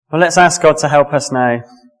Well, let's ask God to help us now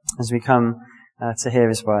as we come to hear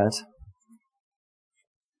His word.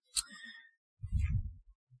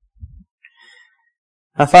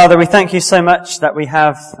 Father, we thank you so much that we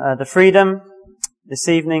have the freedom this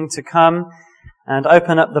evening to come and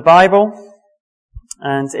open up the Bible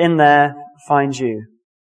and in there find you.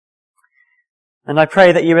 And I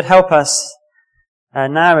pray that you would help us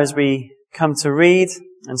now as we come to read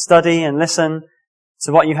and study and listen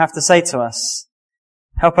to what you have to say to us.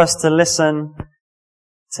 Help us to listen,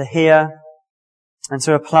 to hear, and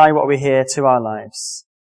to apply what we hear to our lives.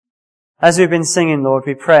 As we've been singing, Lord,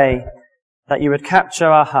 we pray that you would capture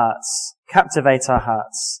our hearts, captivate our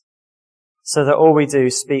hearts, so that all we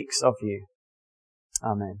do speaks of you.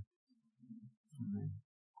 Amen.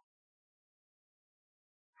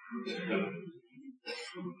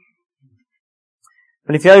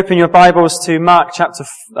 Well, if you open your Bibles to Mark chapter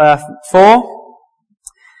 4,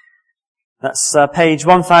 that's page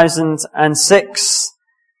 1006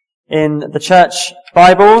 in the church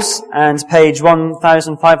Bibles and page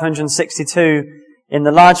 1562 in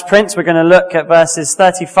the large print. We're going to look at verses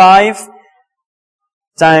 35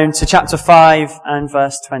 down to chapter 5 and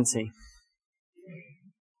verse 20.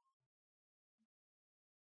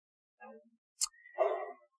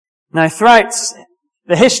 Now, throughout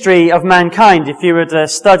the history of mankind, if you were to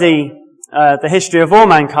study the history of all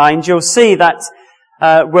mankind, you'll see that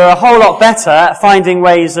we're a whole lot better at finding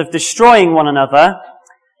ways of destroying one another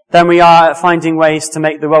than we are at finding ways to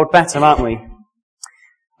make the world better, aren't we?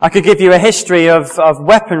 I could give you a history of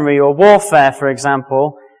weaponry or warfare, for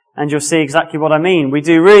example, and you'll see exactly what I mean. We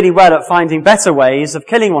do really well at finding better ways of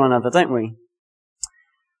killing one another, don't we?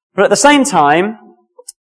 But at the same time,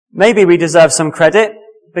 maybe we deserve some credit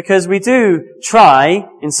because we do try,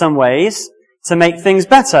 in some ways, to make things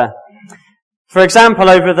better. For example,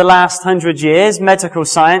 over the last 100 years, medical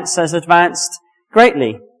science has advanced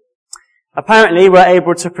greatly. Apparently, we're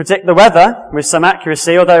able to predict the weather with some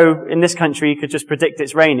accuracy, although in this country you could just predict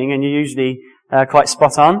it's raining and you're usually quite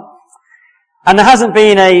spot on. And there hasn't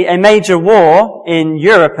been a major war, in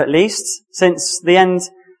Europe at least, since the end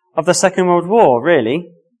of the Second World War,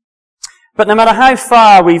 really. But no matter how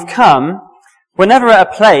far we've come, we're never at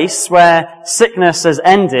a place where sickness has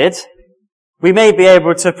ended. We may be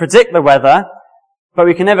able to predict the weather, but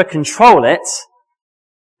we can never control it,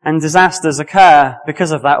 and disasters occur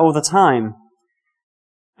because of that all the time.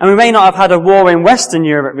 And we may not have had a war in Western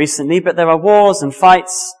Europe recently, but there are wars and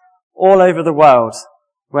fights all over the world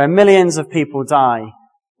where millions of people die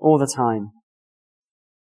all the time.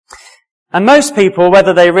 And most people,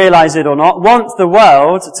 whether they realize it or not, want the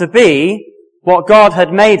world to be what God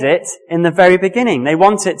had made it in the very beginning. They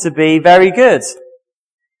want it to be very good.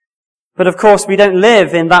 But of course, we don't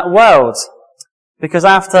live in that world, because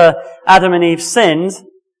after Adam and Eve sinned,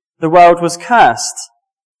 the world was cursed.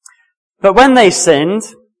 But when they sinned,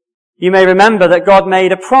 you may remember that God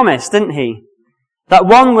made a promise, didn't He? That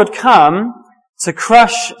one would come to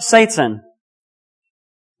crush Satan.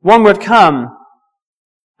 One would come,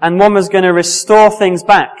 and one was going to restore things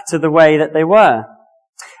back to the way that they were.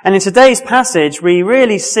 And in today's passage, we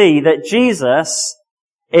really see that Jesus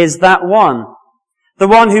is that one. The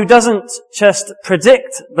one who doesn't just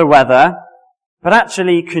predict the weather, but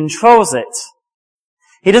actually controls it.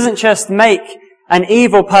 He doesn't just make an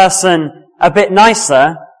evil person a bit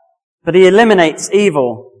nicer, but He eliminates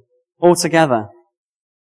evil altogether.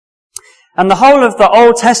 And the whole of the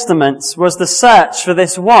Old Testament was the search for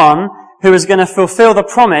this one who was going to fulfill the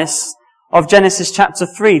promise of Genesis chapter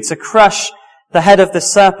 3 to crush the head of the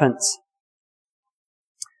serpent.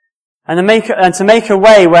 And to make a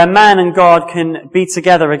way where man and God can be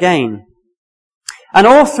together again. And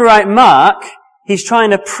all throughout Mark, he's trying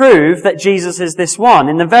to prove that Jesus is this one.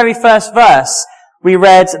 In the very first verse, we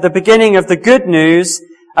read the beginning of the good news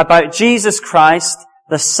about Jesus Christ,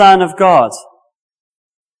 the Son of God.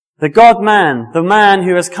 The God-man, the man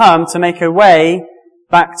who has come to make a way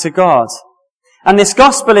back to God. And this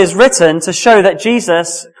gospel is written to show that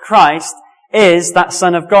Jesus Christ is that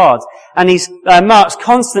Son of God. And Mark's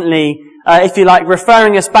constantly, if you like,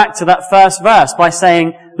 referring us back to that first verse by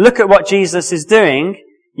saying, look at what Jesus is doing.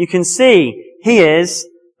 You can see He is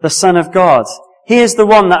the Son of God. He is the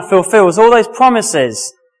one that fulfills all those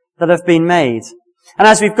promises that have been made. And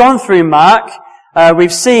as we've gone through Mark,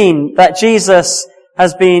 we've seen that Jesus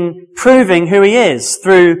has been proving who He is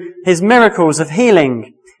through His miracles of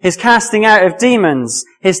healing, His casting out of demons,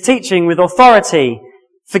 His teaching with authority,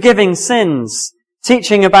 forgiving sins,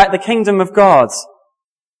 teaching about the kingdom of God.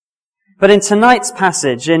 But in tonight's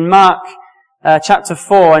passage, in Mark chapter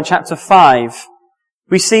 4 and chapter 5,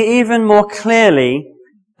 we see even more clearly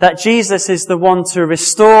that Jesus is the one to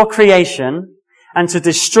restore creation and to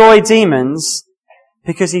destroy demons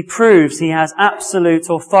because he proves he has absolute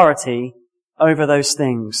authority over those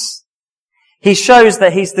things. He shows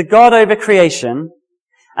that he's the God over creation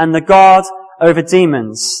and the God over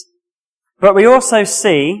demons. But we also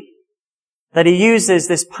see that he uses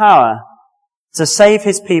this power to save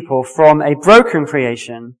his people from a broken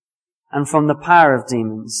creation and from the power of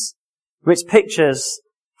demons, which pictures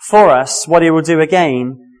for us what he will do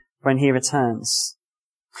again when he returns.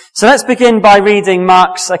 So let's begin by reading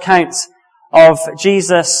Mark's account of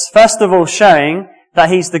Jesus, first of all showing that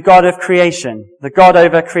he's the God of creation, the God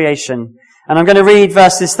over creation. And I'm going to read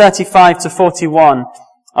verses 35 to 41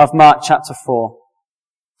 of Mark chapter 4.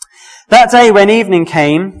 That day when evening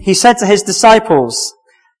came, he said to his disciples,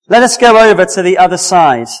 "Let us go over to the other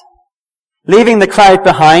side." Leaving the crowd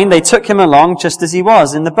behind, they took him along just as he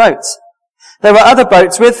was in the boat. There were other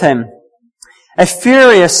boats with him. A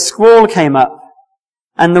furious squall came up,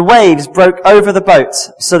 and the waves broke over the boat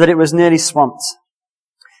so that it was nearly swamped.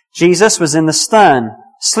 Jesus was in the stern,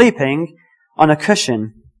 sleeping on a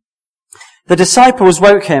cushion. The disciples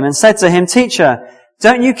woke him and said to him, "Teacher,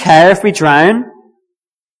 don't you care if we drown?"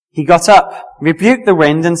 He got up, rebuked the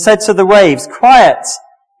wind, and said to the waves, "Quiet,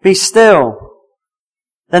 be still."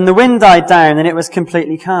 Then the wind died down and it was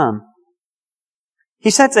completely calm. He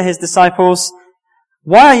said to his disciples,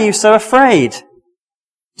 "Why are you so afraid?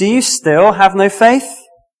 Do you still have no faith?"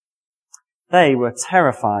 They were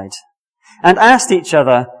terrified and asked each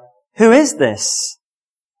other, "Who is this?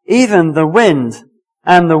 Even the wind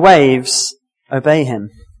and the waves obey him."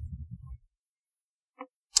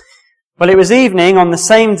 Well, it was evening on the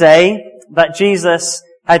same day that Jesus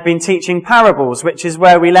had been teaching parables, which is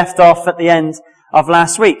where we left off at the end of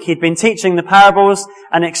last week. He'd been teaching the parables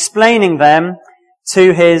and explaining them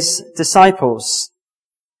to his disciples.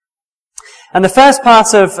 And the first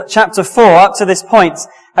part of chapter 4 up to this point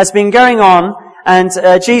has been going on, and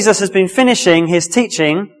Jesus has been finishing his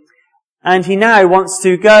teaching, and he now wants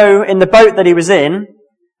to go in the boat that he was in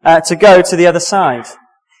to go to the other side.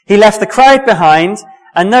 He left the crowd behind,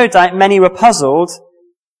 and no doubt many were puzzled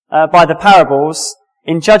by the parables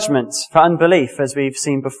in judgment for unbelief, as we've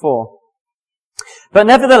seen before. But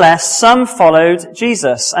nevertheless, some followed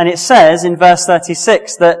Jesus, and it says in verse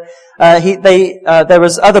 36 that there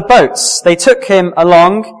was other boats. They took him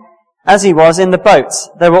along as he was in the boat.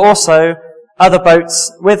 There were also other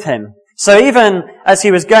boats with him. So even as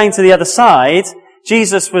he was going to the other side,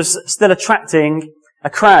 Jesus was still attracting a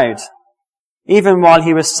crowd, even while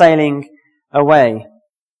he was sailing away.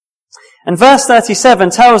 And verse 37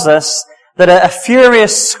 tells us that a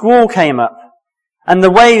furious squall came up, and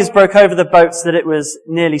the waves broke over the boat so that it was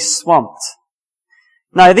nearly swamped.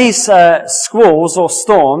 Now, these squalls or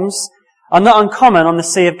storms are not uncommon on the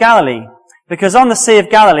Sea of Galilee, because on the Sea of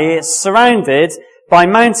Galilee it's surrounded by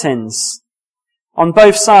mountains on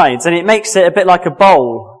both sides, and it makes it a bit like a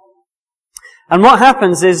bowl. And what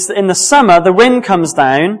happens is, in the summer, the wind comes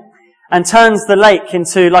down and turns the lake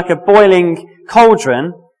into like a boiling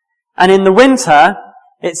cauldron, and in the winter,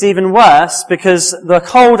 it's even worse because the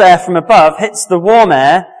cold air from above hits the warm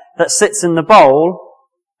air that sits in the bowl,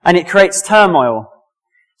 and it creates turmoil.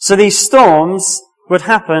 So these storms would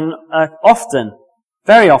happen often,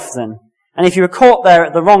 very often. And if you were caught there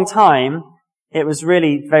at the wrong time, it was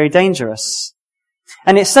really very dangerous.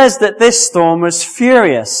 And it says that this storm was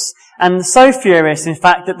furious, and so furious, in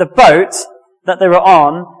fact, that the boat that they were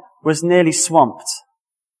on was nearly swamped.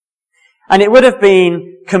 And it would have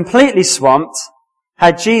been completely swamped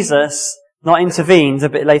had Jesus not intervened a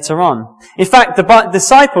bit later on. In fact, the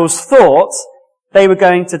disciples thought they were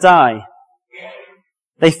going to die.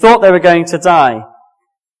 They thought they were going to die.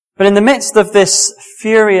 But in the midst of this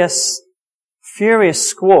furious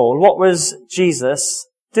squall, what was Jesus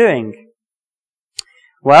doing?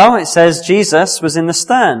 Well, it says Jesus was in the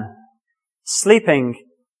stern, sleeping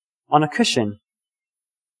on a cushion.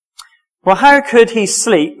 Well, how could he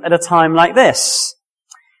sleep at a time like this?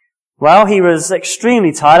 Well, he was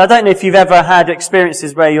extremely tired. I don't know if you've ever had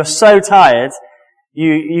experiences where you're so tired,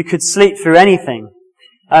 you could sleep through anything.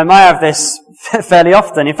 I have this fairly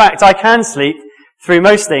often. In fact, I can sleep through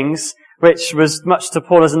most things, which was much to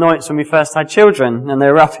Paula's annoyance when we first had children, and they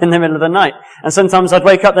were up in the middle of the night. And sometimes I'd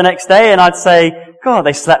wake up the next day and I'd say, God,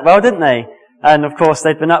 they slept well, didn't they? And of course,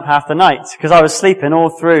 they'd been up half the night, because I was sleeping all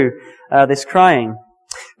through this crying.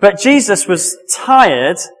 But Jesus was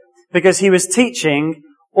tired because he was teaching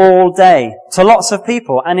all day to lots of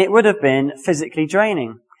people, and it would have been physically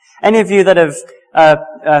draining. Any of you that have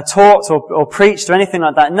taught or preached or anything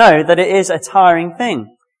like that know that it is a tiring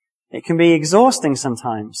thing. It can be exhausting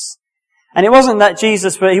sometimes. And it wasn't that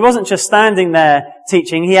he wasn't just standing there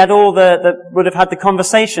teaching, he had would have had the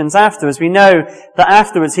conversations afterwards. We know that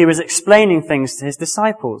afterwards he was explaining things to his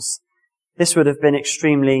disciples. This would have been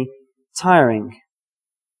extremely tiring.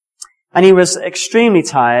 And he was extremely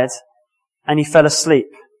tired, and he fell asleep.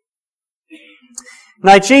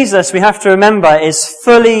 Now Jesus, we have to remember, is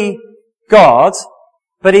fully God,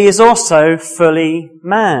 but he is also fully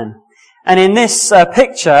man. And in this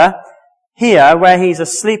picture here, where he's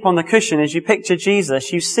asleep on the cushion, as you picture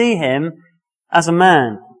Jesus, you see him as a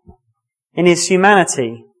man in his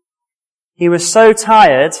humanity. He was so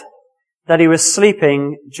tired that he was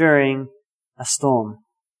sleeping during a storm.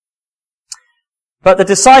 But the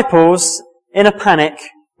disciples, in a panic,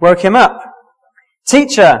 woke him up.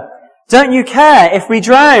 "Teacher, don't you care if we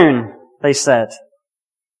drown?" they said.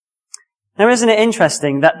 Now, isn't it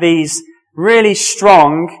interesting that these really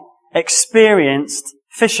strong, experienced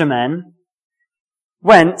fishermen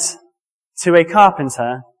went to a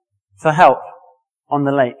carpenter for help on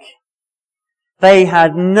the lake? They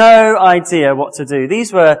had no idea what to do.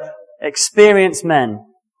 These were experienced men.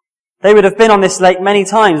 They would have been on this lake many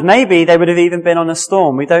times. Maybe they would have even been on a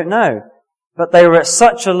storm. We don't know. But they were at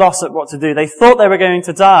such a loss at what to do. They thought they were going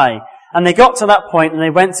to die. And they got to that point and they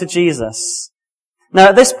went to Jesus. Now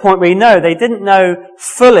at this point we know they didn't know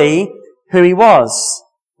fully who he was.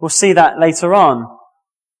 We'll see that later on.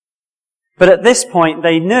 But at this point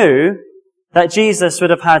they knew that Jesus would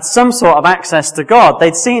have had some sort of access to God.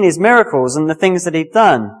 They'd seen his miracles and the things that he'd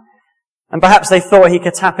done. And perhaps they thought he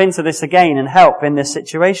could tap into this again and help in this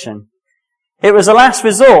situation. It was a last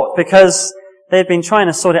resort because they had been trying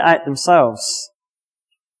to sort it out themselves.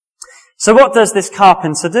 So what does this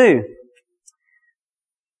carpenter do?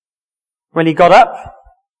 Well, he got up,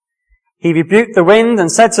 he rebuked the wind and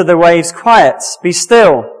said to the waves, "Quiet, be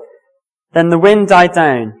still." Then the wind died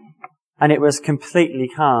down and it was completely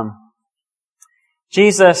calm.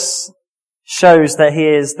 Jesus shows that he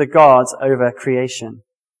is the God over creation.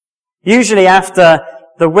 Usually after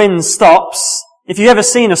the wind stops, if you've ever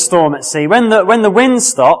seen a storm at sea, when the wind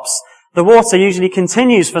stops, the water usually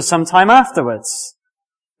continues for some time afterwards.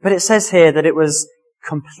 But it says here that it was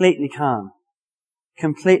completely calm.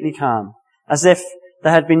 Completely calm. As if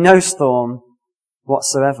there had been no storm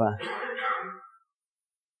whatsoever.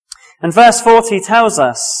 And verse 40 tells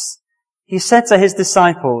us, he said to his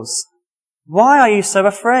disciples, "Why are you so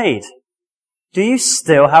afraid? Do you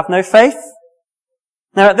still have no faith?"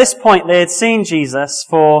 Now at this point they had seen Jesus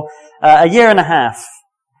for a year and a half.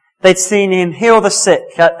 They'd seen him heal the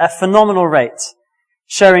sick at a phenomenal rate,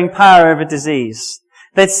 showing power over disease.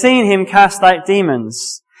 They'd seen him cast out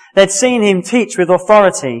demons. They'd seen him teach with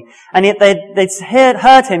authority, and yet they'd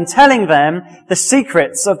heard him telling them the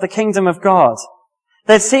secrets of the kingdom of God.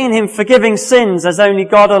 They'd seen him forgiving sins as only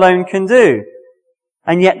God alone can do,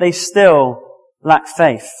 and yet they still lacked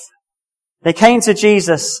faith. They came to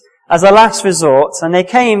Jesus as a last resort, and they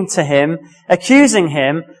came to him accusing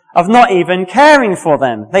him of not even caring for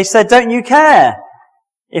them. They said, "Don't you care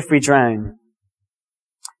if we drown?"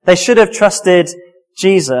 They should have trusted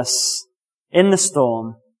Jesus in the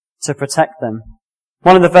storm to protect them.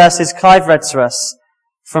 One of the verses Clive read to us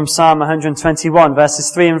from Psalm 121,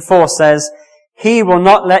 verses 3 and 4 says, "He will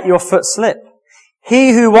not let your foot slip.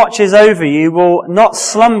 He who watches over you will not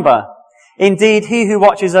slumber. Indeed, he who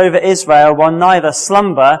watches over Israel will neither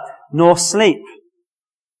slumber nor sleep."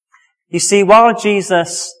 You see, while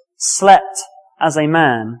Jesus slept as a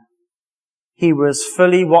man, he was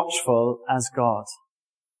fully watchful as God.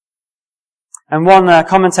 And one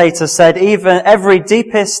commentator said, even every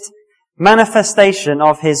deepest manifestation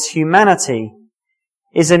of his humanity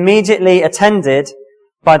is immediately attended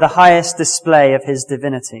by the highest display of his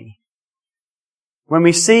divinity. When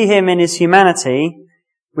we see him in his humanity,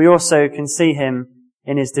 we also can see him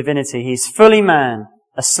in his divinity. He's fully man,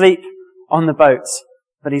 asleep on the boat,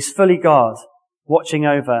 but he's fully God, watching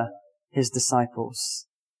over his disciples.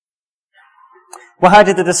 Well, how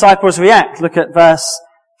did the disciples react? Look at verse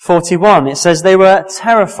 41. It says they were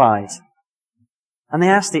terrified. And they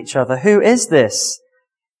asked each other, "Who is this?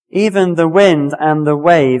 Even the wind and the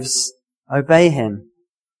waves obey him."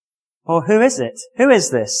 Well, who is it? Who is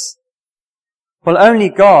this? Well, only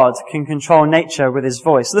God can control nature with his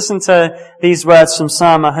voice. Listen to these words from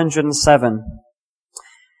Psalm 107.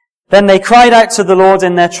 "Then they cried out to the Lord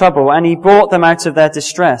in their trouble, and he brought them out of their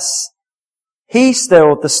distress. He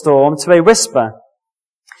stilled the storm to a whisper,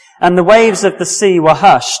 and the waves of the sea were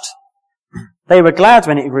hushed. They were glad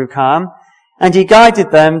when it grew calm, and he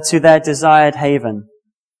guided them to their desired haven."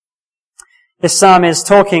 This psalm is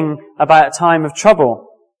talking about a time of trouble.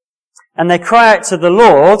 And they cry out to the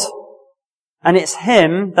Lord, and it's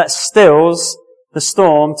him that stills the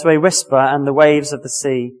storm to a whisper, and the waves of the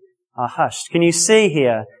sea are hushed. Can you see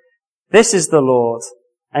here? This is the Lord.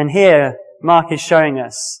 And here, Mark is showing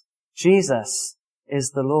us, Jesus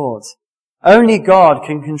is the Lord. Only God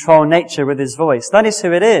can control nature with his voice. That is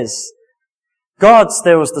who it is. God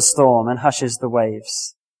stills the storm and hushes the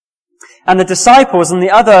waves. And the disciples and the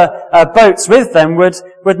other boats with them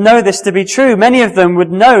would know this to be true. Many of them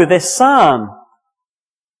would know this psalm.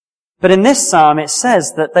 But in this psalm it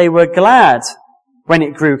says that they were glad when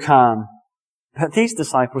it grew calm. But these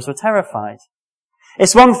disciples were terrified.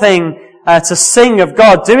 It's one thing to sing of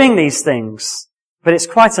God doing these things, but it's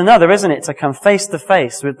quite another, isn't it, to come face to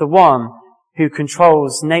face with the one who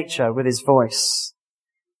controls nature with his voice.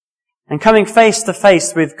 And coming face to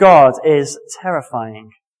face with God is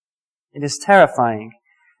terrifying. It is terrifying,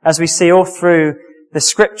 as we see all through the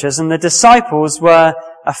scriptures. And the disciples were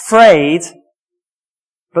afraid,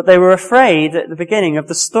 but they were afraid at the beginning of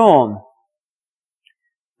the storm.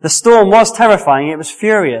 The storm was terrifying, it was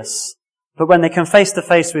furious. But when they come face to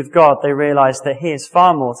face with God, they realize that he is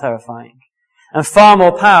far more terrifying and far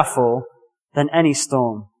more powerful than any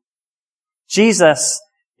storm. Jesus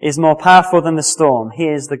is more powerful than the storm. He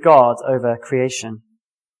is the God over creation.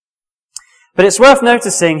 But it's worth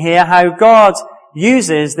noticing here how God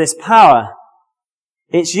uses this power.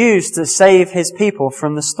 It's used to save his people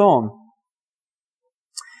from the storm.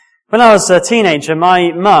 When I was a teenager,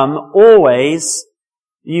 my mum always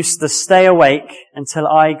used to stay awake until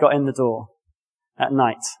I got in the door at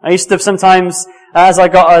night. I used to sometimes, as I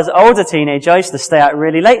got as an older teenager, I used to stay out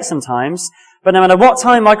really late sometimes. But no matter what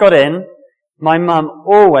time I got in, my mum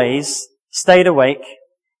always stayed awake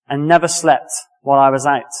and never slept while I was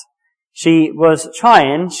out. She was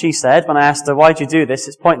trying, she said, when I asked her, why do you do this?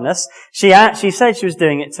 It's pointless. She said she was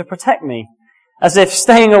doing it to protect me. As if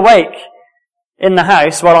staying awake in the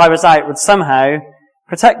house while I was out would somehow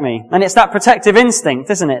protect me. And it's that protective instinct,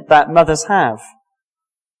 isn't it, that mothers have.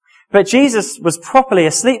 But Jesus was properly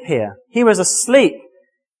asleep here. He was asleep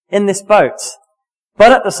in this boat.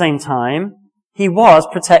 But at the same time, he was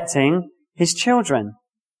protecting his children.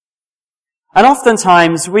 And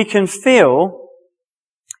oftentimes we can feel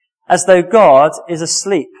as though God is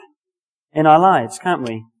asleep in our lives, can't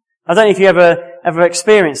we? I don't know if you ever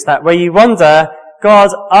experienced that, where you wonder,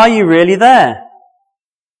 God, are you really there?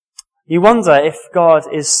 You wonder if God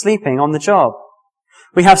is sleeping on the job.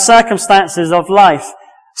 We have circumstances of life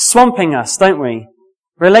swamping us, don't we?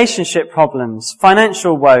 Relationship problems,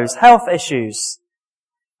 financial woes, health issues.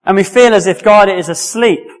 And we feel as if God is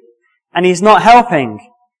asleep and he's not helping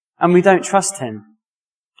and we don't trust him.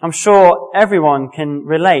 I'm sure everyone can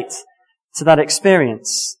relate to that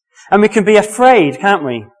experience. And we can be afraid, can't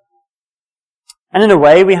we? And in a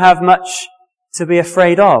way, we have much to be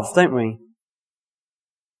afraid of, don't we?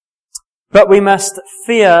 But we must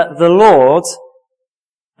fear the Lord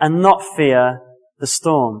and not fear the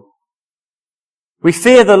storm. We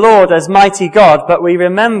fear the Lord as mighty God, but we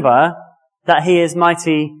remember that he is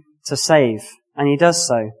mighty to save, and he does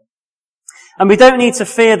so. And we don't need to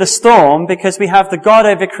fear the storm because we have the God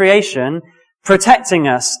over creation protecting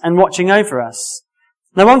us and watching over us.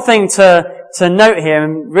 Now, one thing to note here,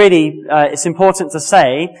 and really it's important to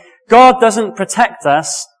say, God doesn't protect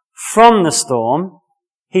us from the storm.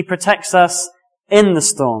 He protects us in the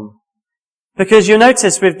storm. Because you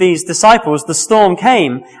notice with these disciples, the storm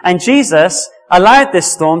came, and Jesus allowed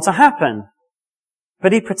this storm to happen.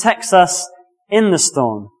 But he protects us in the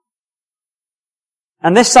storm.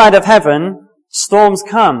 And this side of heaven, storms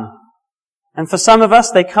come. And for some of us,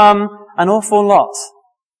 they come an awful lot.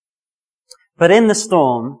 But in the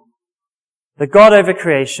storm, the God over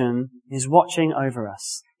creation is watching over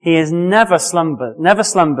us. He is never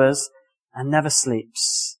slumbers, and never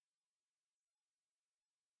sleeps.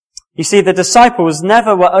 You see, the disciples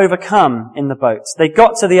never were overcome in the boat. They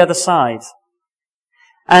got to the other side.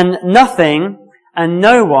 And nothing and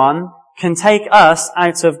no one can take us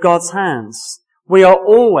out of God's hands. We are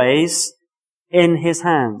always in his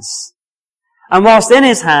hands. And whilst in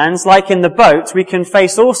his hands, like in the boat, we can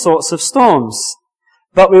face all sorts of storms.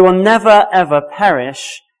 But we will never ever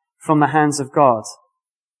perish from the hands of God.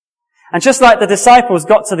 And just like the disciples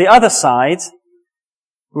got to the other side,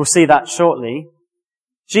 we'll see that shortly,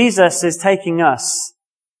 Jesus is taking us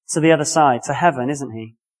to the other side, to heaven, isn't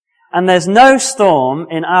he? And there's no storm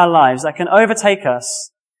in our lives that can overtake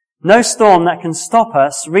us, no storm that can stop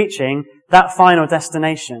us reaching that final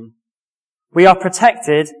destination. We are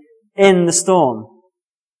protected in the storm.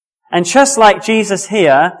 And just like Jesus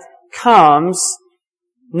here calms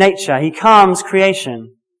nature, he calms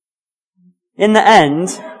creation. In the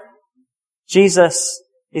end, Jesus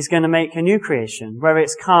is going to make a new creation where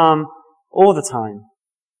it's calm all the time.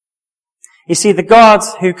 You see, the God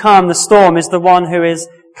who calmed the storm is the one who is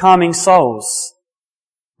calming souls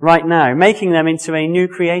right now, making them into a new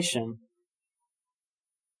creation.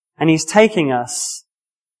 And he's taking us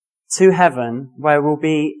to heaven where we'll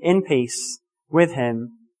be in peace with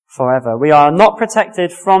him forever. We are not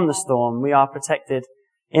protected from the storm. We are protected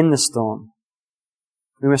in the storm.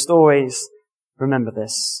 We must always remember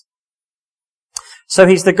this. So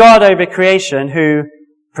he's the God over creation who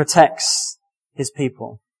protects his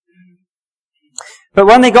people. But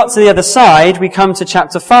when they got to the other side, we come to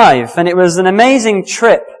chapter 5, and it was an amazing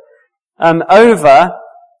trip over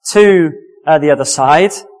to the other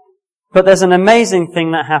side. But there's an amazing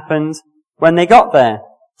thing that happened when they got there.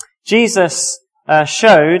 Jesus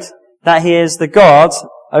showed that he is the God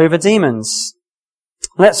over demons.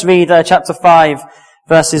 Let's read chapter 5,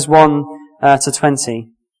 verses 1 to 20.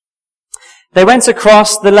 They went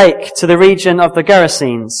across the lake to the region of the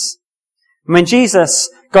Gerasenes. When Jesus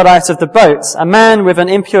got out of the boat, a man with an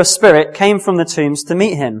impure spirit came from the tombs to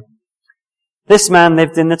meet him. This man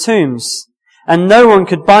lived in the tombs, and no one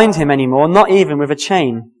could bind him anymore, not even with a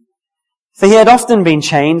chain. For he had often been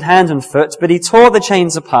chained hand and foot, but he tore the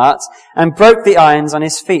chains apart and broke the irons on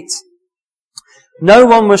his feet. No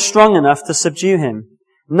one was strong enough to subdue him.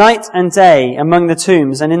 Night and day among the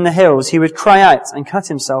tombs and in the hills he would cry out and cut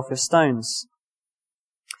himself with stones.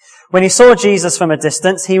 When he saw Jesus from a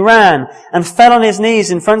distance, he ran and fell on his knees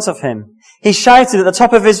in front of him. He shouted at the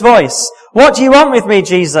top of his voice, "What do you want with me,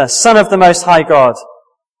 Jesus, Son of the Most High God?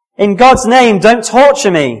 In God's name, don't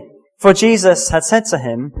torture me." For Jesus had said to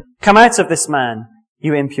him, "Come out of this man,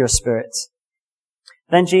 you impure spirit."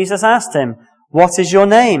 Then Jesus asked him, "What is your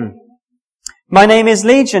name?" "My name is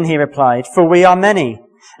Legion," he replied, "for we are many."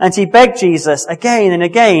 And he begged Jesus again and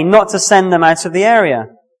again not to send them out of the area.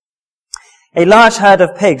 A large herd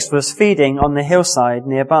of pigs was feeding on the hillside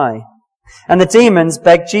nearby. And the demons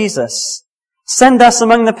begged Jesus, "Send us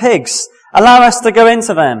among the pigs. Allow us to go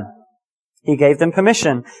into them." He gave them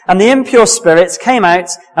permission, and the impure spirits came out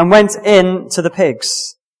and went in to the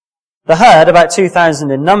pigs. The herd, about 2,000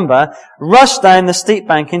 in number, rushed down the steep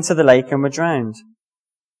bank into the lake and were drowned.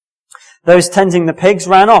 Those tending the pigs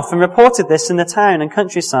ran off and reported this in the town and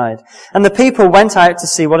countryside, and the people went out to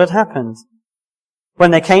see what had happened.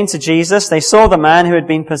 When they came to Jesus, they saw the man who had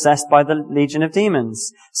been possessed by the legion of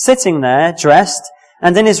demons, sitting there, dressed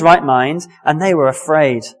and in his right mind, and they were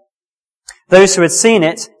afraid. Those who had seen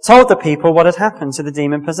it told the people what had happened to the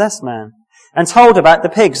demon-possessed man, and told about the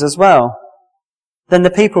pigs as well. Then the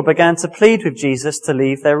people began to plead with Jesus to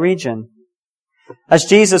leave their region. As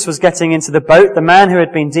Jesus was getting into the boat, the man who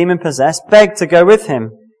had been demon-possessed begged to go with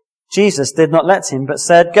him. Jesus did not let him, but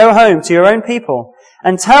said, "Go home to your own people,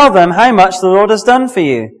 and tell them how much the Lord has done for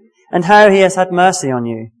you, and how he has had mercy on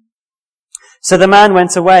you." So the man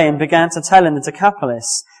went away and began to tell in the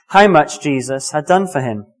Decapolis how much Jesus had done for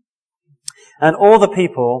him. And all the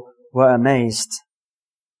people were amazed.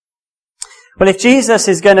 Well, if Jesus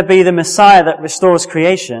is going to be the Messiah that restores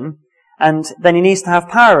creation, and then he needs to have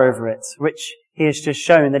power over it, which he has just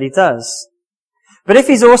shown that he does. But if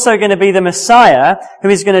he's also going to be the Messiah who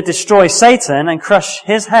is going to destroy Satan and crush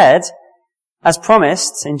his head, as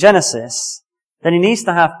promised in Genesis, then he needs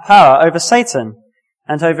to have power over Satan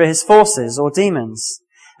and over his forces or demons.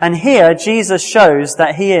 And here Jesus shows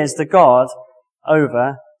that he is the God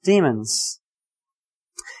over demons.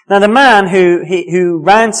 Now the man who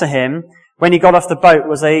ran to him when he got off the boat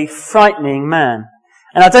was a frightening man.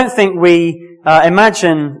 And I don't think we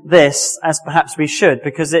imagine this as perhaps we should,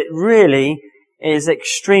 because it really is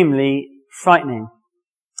extremely frightening.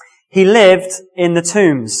 He lived in the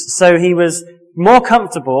tombs, so he was more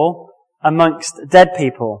comfortable amongst dead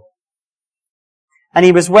people. And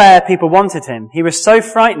he was where people wanted him. He was so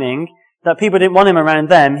frightening that people didn't want him around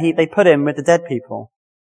them. They put him with the dead people.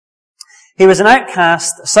 He was an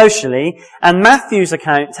outcast socially, and Matthew's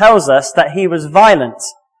account tells us that he was violent,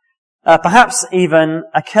 perhaps even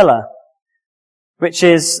a killer, which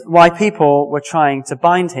is why people were trying to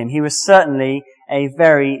bind him. He was certainly a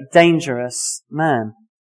very dangerous man.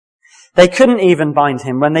 They couldn't even bind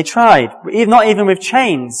him when they tried, not even with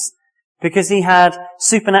chains, because he had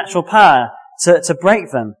supernatural power to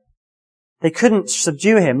break them. They couldn't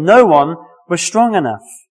subdue him. No one was strong enough.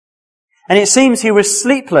 And it seems he was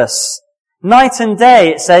sleepless. Night and day,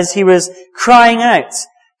 it says, he was crying out,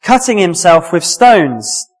 cutting himself with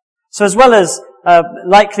stones. So as well as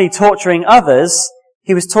likely torturing others,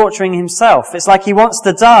 he was torturing himself. It's like he wants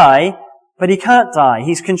to die, but he can't die.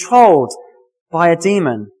 He's controlled by a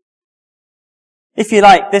demon. If you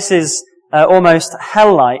like, this is almost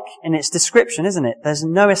hell-like in its description, isn't it? There's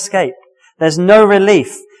no escape. There's no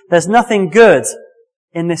relief. There's nothing good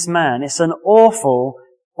in this man. It's an awful,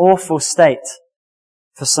 awful state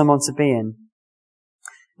for someone to be in.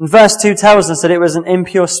 And verse 2 tells us that it was an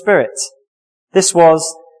impure spirit. This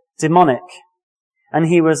was demonic. And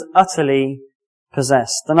he was utterly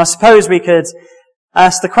possessed. And I suppose we could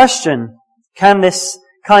ask the question, can this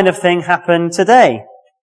kind of thing happen today?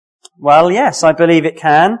 Well, yes, I believe it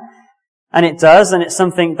can. And it does, and it's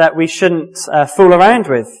something that we shouldn't fool around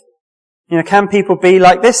with. Can people be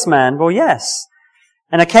like this man? Well, yes.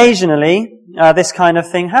 And occasionally, this kind of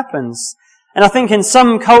thing happens. And I think in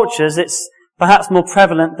some cultures, it's perhaps more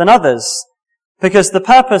prevalent than others. Because the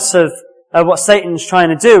purpose of what Satan's trying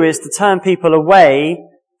to do is to turn people away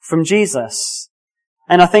from Jesus.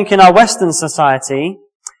 And I think in our Western society,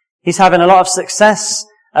 he's having a lot of success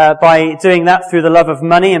by doing that through the love of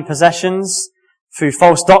money and possessions, through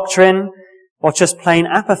false doctrine, or just plain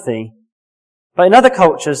apathy. But in other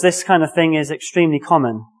cultures, this kind of thing is extremely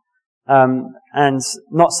common, and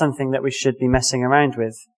not something that we should be messing around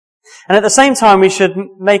with. And at the same time, we should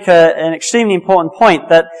make an extremely important point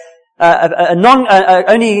that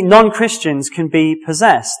only non-Christians can be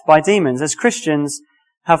possessed by demons. As Christians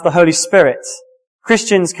have the Holy Spirit.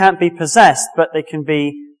 Christians can't be possessed, but they can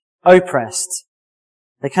be oppressed.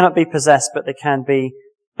 They cannot be possessed, but they can be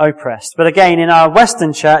oppressed. But again, in our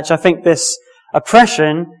Western church, I think this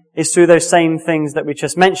oppression is through those same things that we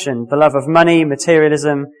just mentioned. The love of money,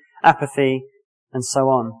 materialism, apathy, and so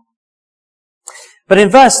on. But in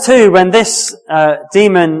verse 2, when this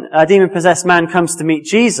demon-possessed man comes to meet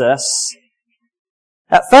Jesus,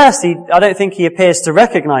 at first I don't think he appears to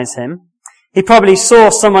recognize him. He probably saw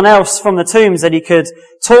someone else from the tombs that he could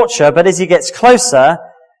torture, but as he gets closer,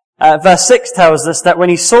 verse 6 tells us that when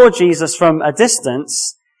he saw Jesus from a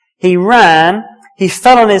distance, he ran, he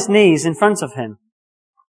fell on his knees in front of him.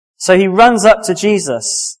 So he runs up to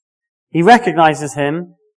Jesus, he recognizes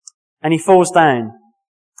him, and he falls down.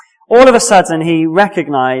 All of a sudden, he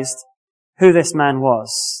recognized who this man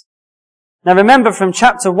was. Now remember from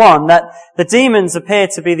chapter 1 that the demons appear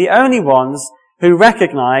to be the only ones who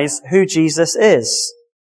recognize who Jesus is.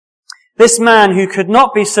 This man who could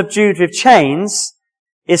not be subdued with chains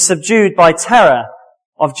is subdued by terror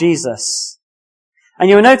of Jesus. And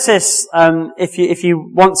you'll notice, if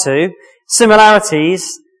you want to,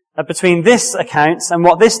 similarities between this account and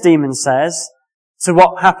what this demon says to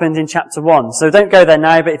what happened in chapter 1. So don't go there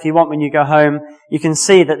now, but if you want, when you go home, you can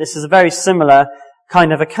see that this is a very similar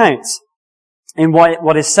kind of account in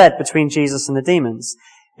what is said between Jesus and the demons.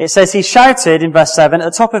 It says, he shouted in verse 7 at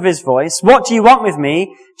the top of his voice, "What do you want with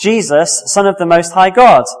me, Jesus, Son of the Most High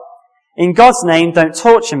God? In God's name, don't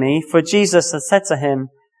torture me," for Jesus had said to him,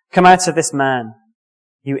 "Come out of this man,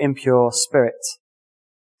 you impure spirit."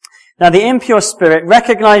 Now the impure spirit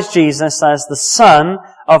recognized Jesus as the Son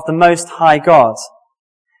of the Most High God,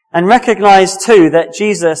 and recognized too that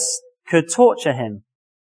Jesus could torture him.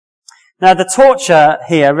 Now the torture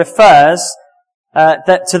here refers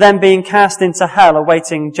to them being cast into hell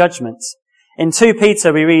awaiting judgment. In 2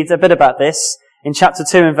 Peter we read a bit about this. In chapter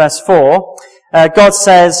 2 and verse 4, God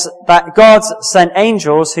says that God sent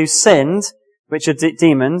angels who sinned, which are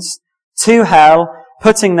demons, to hell,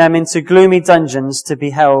 putting them into gloomy dungeons to be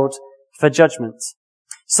held for judgment.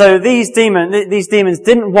 So these demons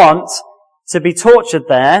didn't want to be tortured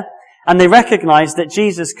there, and they recognized that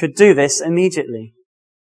Jesus could do this immediately.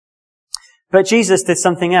 But Jesus did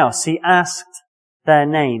something else. He asked their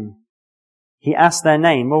name. He asked their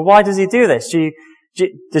name. Well, why does he do this?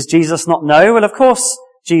 Does Jesus not know? Well, of course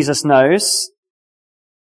Jesus knows.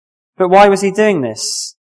 But why was he doing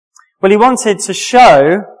this? Well, he wanted to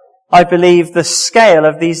show, I believe, the scale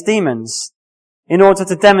of these demons in order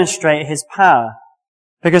to demonstrate his power.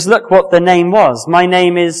 Because look what the name was. "My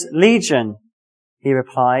name is Legion," he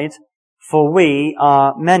replied, "for we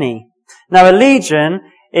are many." Now, a legion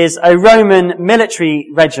is a Roman military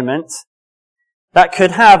regiment that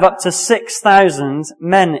could have up to 6,000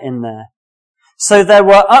 men in there. So there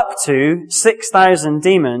were up to 6,000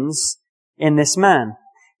 demons in this man.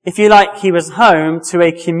 If you like, he was home to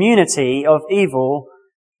a community of evil,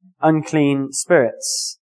 unclean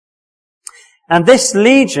spirits. And this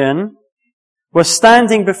legion was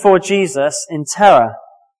standing before Jesus in terror.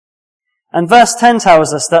 And verse 10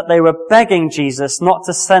 tells us that they were begging Jesus not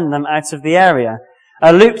to send them out of the area.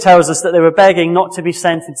 Luke tells us that they were begging not to be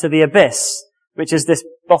sent into the abyss, which is this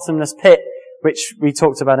bottomless pit which we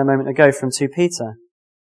talked about a moment ago from 2 Peter.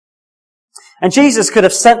 And Jesus could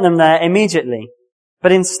have sent them there immediately,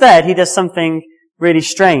 but instead he does something really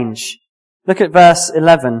strange. Look at verse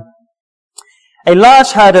 11. "A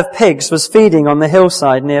large herd of pigs was feeding on the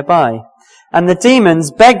hillside nearby, and the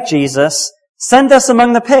demons begged Jesus, 'Send us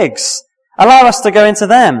among the pigs. Allow us to go into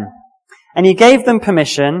them.' And he gave them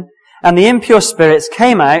permission, And the impure spirits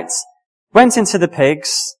came out, went into the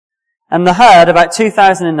pigs, and the herd, about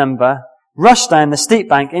 2,000 in number, rushed down the steep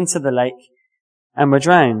bank into the lake and were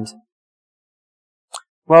drowned.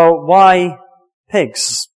 Well, why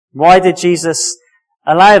pigs? Why did Jesus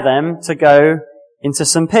allow them to go into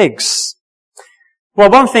some pigs? Well,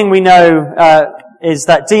 one thing we know is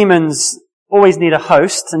that demons always need a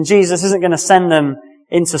host, and Jesus isn't going to send them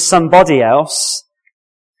into somebody else.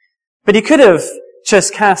 But he could have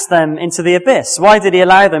just cast them into the abyss. Why did he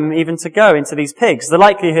allow them even to go into these pigs? The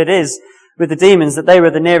likelihood is, with the demons, that they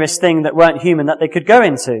were the nearest thing that weren't human that they could go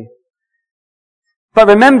into. But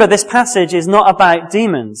remember, this passage is not about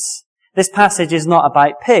demons. This passage is not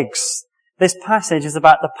about pigs. This passage is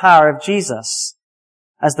about the power of Jesus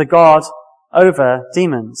as the God over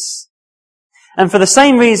demons. And for the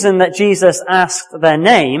same reason that Jesus asked their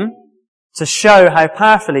name, to show how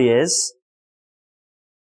powerful he is,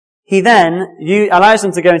 he then allows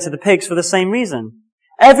them to go into the pigs for the same reason.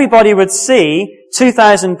 Everybody would see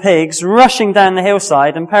 2,000 pigs rushing down the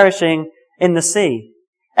hillside and perishing in the sea.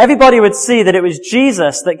 Everybody would see that it was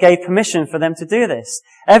Jesus that gave permission for them to do this.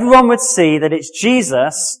 Everyone would see that it's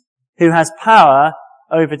Jesus who has power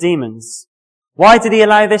over demons. Why did he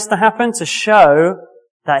allow this to happen? To show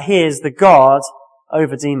that he is the God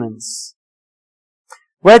over demons.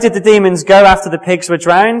 Where did the demons go after the pigs were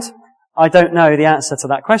drowned? I don't know the answer to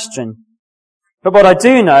that question. But what I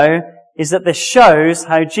do know is that this shows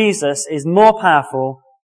how Jesus is more powerful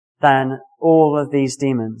than all of these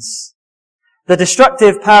demons. The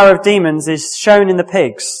destructive power of demons is shown in the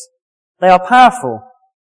pigs. They are powerful.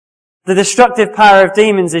 The destructive power of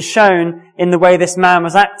demons is shown in the way this man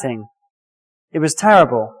was acting. It was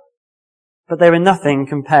terrible, but they were nothing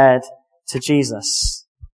compared to Jesus.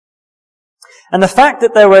 And the fact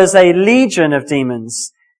that there was a legion of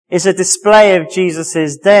demons is a display of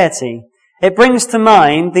Jesus' deity. It brings to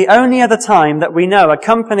mind the only other time that we know a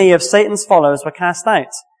company of Satan's followers were cast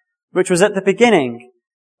out, which was at the beginning,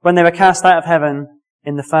 when they were cast out of heaven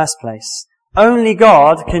in the first place. Only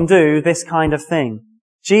God can do this kind of thing.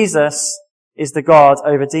 Jesus is the God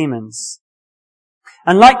over demons.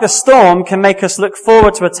 And like the storm can make us look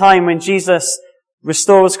forward to a time when Jesus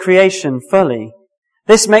restores creation fully,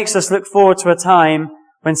 this makes us look forward to a time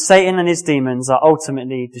when Satan and his demons are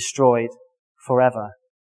ultimately destroyed forever.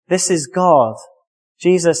 This is God.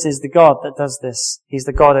 Jesus is the God that does this. He's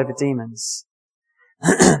the God over demons.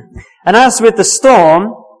 And as with the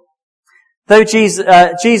storm, though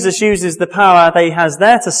Jesus uses the power that he has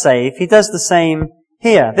there to save, he does the same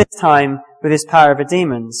here, this time with his power over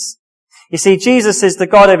demons. You see, Jesus is the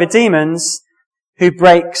God over demons who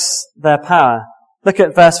breaks their power. Look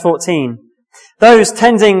at verse 14. Those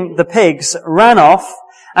tending the pigs ran off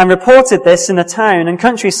and reported this in the town and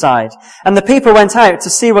countryside, and the people went out to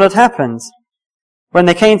see what had happened. When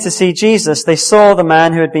they came to see Jesus, they saw the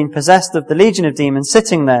man who had been possessed of the legion of demons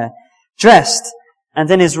sitting there, dressed and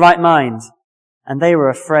in his right mind, and they were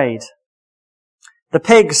afraid. The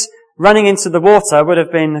pigs running into the water would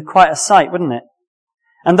have been quite a sight, wouldn't it?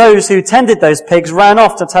 And those who tended those pigs ran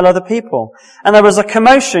off to tell other people. And there was a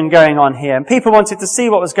commotion going on here, and people wanted to see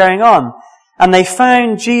what was going on. And they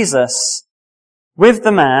found Jesus with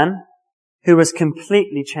the man who was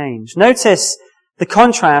completely changed. Notice the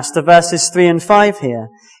contrast of verses 3 and 5 here.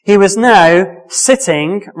 He was now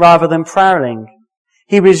sitting rather than prowling.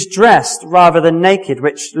 He was dressed rather than naked,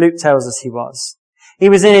 which Luke tells us he was. He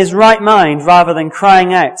was in his right mind rather than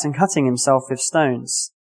crying out and cutting himself with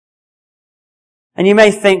stones. And you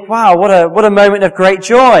may think, wow, what a moment of great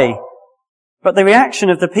joy. But the reaction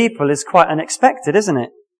of the people is quite unexpected, isn't it?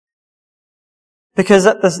 Because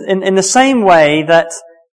in the same way that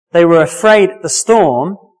they were afraid at the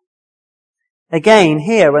storm, again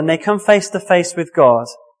here, when they come face to face with God,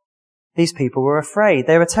 these people were afraid.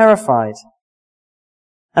 They were terrified.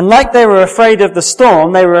 And like they were afraid of the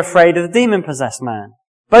storm, they were afraid of the demon-possessed man.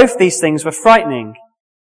 Both these things were frightening.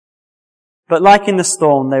 But like in the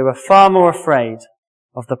storm, they were far more afraid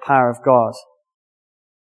of the power of God.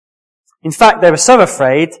 In fact, they were so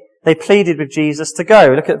afraid, they pleaded with Jesus to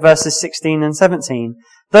go. Look at verses 16 and 17.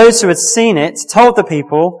 Those who had seen it told the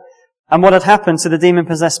people and what had happened to the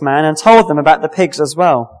demon-possessed man, and told them about the pigs as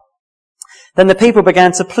well. Then the people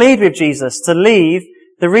began to plead with Jesus to leave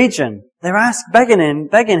the region. They were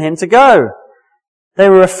begging him to go. They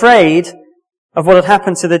were afraid of what had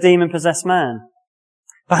happened to the demon-possessed man.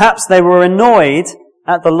 Perhaps they were annoyed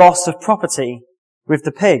at the loss of property with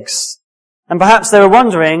the pigs. And perhaps they were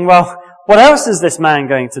wondering, well, what else is this man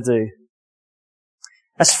going to do?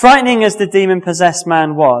 As frightening as the demon-possessed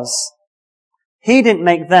man was, he didn't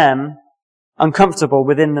make them uncomfortable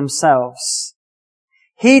within themselves.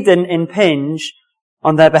 He didn't impinge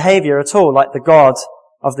on their behavior at all like the God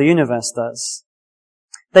of the universe does.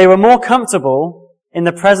 They were more comfortable in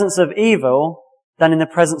the presence of evil than in the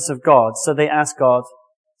presence of God, so they asked God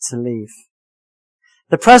to leave.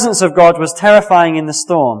 The presence of God was terrifying in the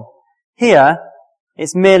storm. Here,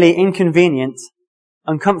 it's merely inconvenient,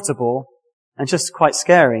 uncomfortable, and just quite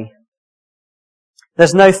scary.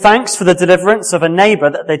 There's no thanks for the deliverance of a neighbor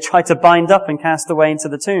that they try to bind up and cast away into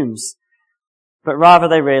the tombs, but rather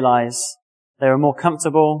they realize they are more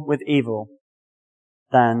comfortable with evil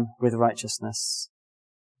than with righteousness.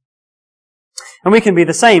 And we can be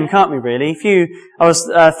the same, can't we, really? I was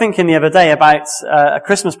thinking the other day about a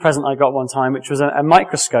Christmas present I got one time, which was a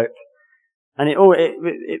microscope. And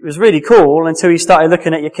it was really cool until you started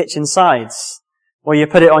looking at your kitchen sides, or you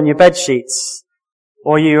put it on your bed sheets,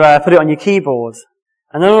 or you put it on your keyboard.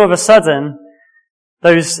 And then all of a sudden,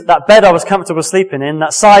 that bed I was comfortable sleeping in,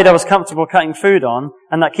 that side I was comfortable cutting food on,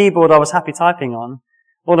 and that keyboard I was happy typing on,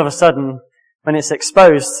 all of a sudden, when it's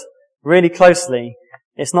exposed really closely,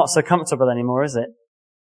 it's not so comfortable anymore, is it?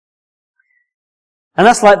 And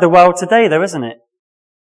that's like the world today, though, isn't it?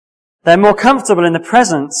 They're more comfortable in the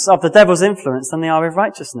presence of the devil's influence than they are with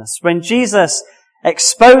righteousness. When Jesus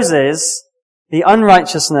exposes the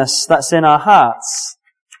unrighteousness that's in our hearts,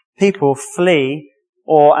 people flee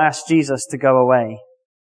or ask Jesus to go away.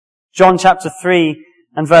 John chapter 3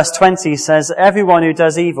 and verse 20 says, "Everyone who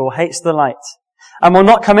does evil hates the light and will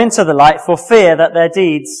not come into the light for fear that their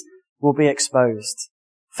deeds will be exposed."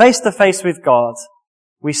 Face to face with God,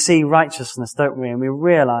 we see righteousness, don't we? And we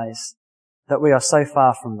realize that we are so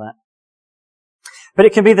far from that. But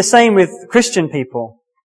it can be the same with Christian people.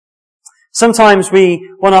 Sometimes we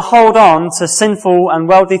want to hold on to sinful and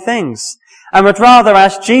worldly things and would rather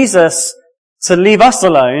ask Jesus to leave us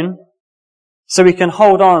alone so we can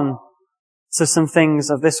hold on to some things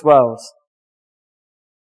of this world.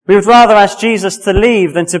 We would rather ask Jesus to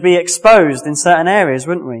leave than to be exposed in certain areas,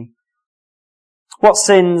 wouldn't we? What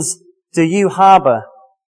sins do you harbour?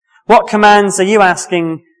 What commands are you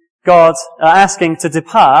asking to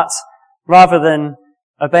depart rather than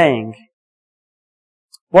obeying?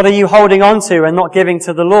 What are you holding on to and not giving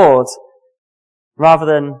to the Lord rather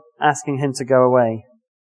than asking Him to go away?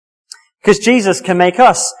 Because Jesus can make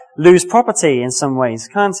us lose property in some ways,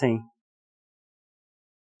 can't He?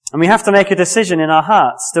 And we have to make a decision in our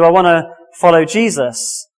hearts. Do I want to follow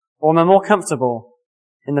Jesus, or am I more comfortable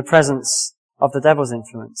in the presence of the devil's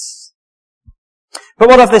influence? But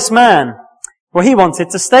what of this man? Well, he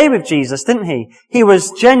wanted to stay with Jesus, didn't he? He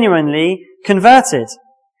was genuinely converted.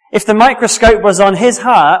 If the microscope was on his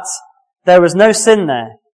heart, there was no sin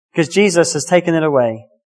there, because Jesus has taken it away.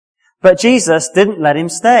 But Jesus didn't let him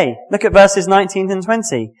stay. Look at verses 19 and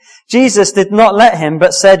 20. Jesus did not let him,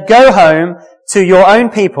 but said, "Go home to your own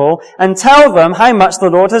people and tell them how much the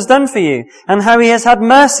Lord has done for you and how He has had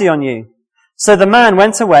mercy on you." So the man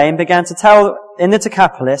went away and began to tell in the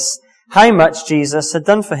Decapolis how much Jesus had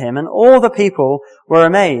done for him, and all the people were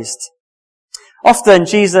amazed. Often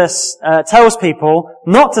Jesus tells people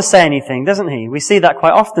not to say anything, doesn't He? We see that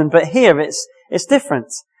quite often, but here it's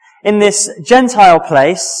different. In this Gentile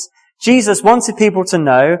place, Jesus wanted people to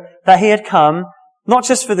know that He had come not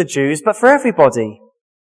just for the Jews, but for everybody.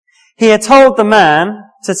 He had told the man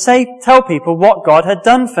to tell people what God had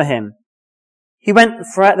done for him. He went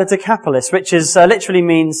throughout the Decapolis, which is literally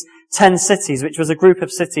means 10 cities, which was a group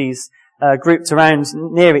of cities grouped around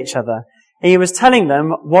near each other. And he was telling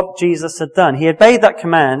them what Jesus had done. He obeyed that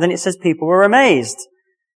command, and it says people were amazed.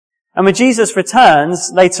 And when Jesus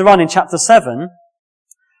returns later on in chapter 7,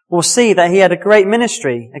 we'll see that He had a great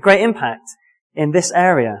ministry, a great impact in this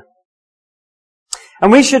area.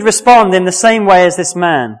 And we should respond in the same way as this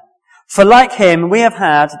man. For like him, we have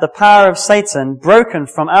had the power of Satan broken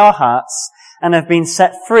from our hearts and have been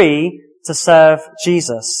set free to serve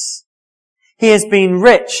Jesus. He has been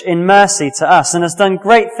rich in mercy to us and has done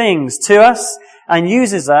great things to us and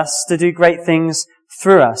uses us to do great things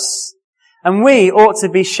through us. And we ought to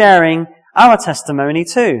be sharing our testimony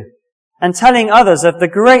too, and telling others of the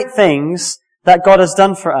great things that God has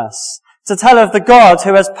done for us, to tell of the God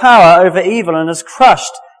who has power over evil and has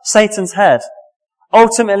crushed Satan's head,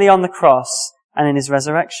 ultimately on the cross and in His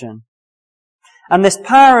resurrection. And this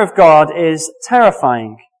power of God is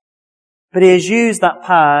terrifying, but He has used that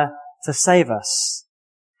power to save us.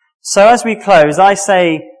 So as we close, I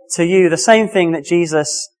say to you the same thing that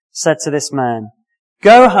Jesus said to this man.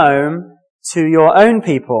 Go home to your own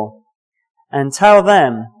people and tell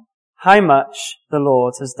them how much the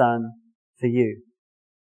Lord has done for you.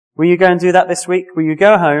 Will you go and do that this week? Will you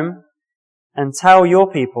go home and tell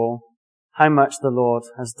your people how much the Lord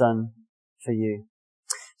has done for you?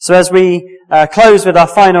 So as we close with our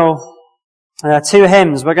final two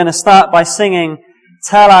hymns. We're going to start by singing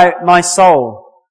Tell Out My Soul.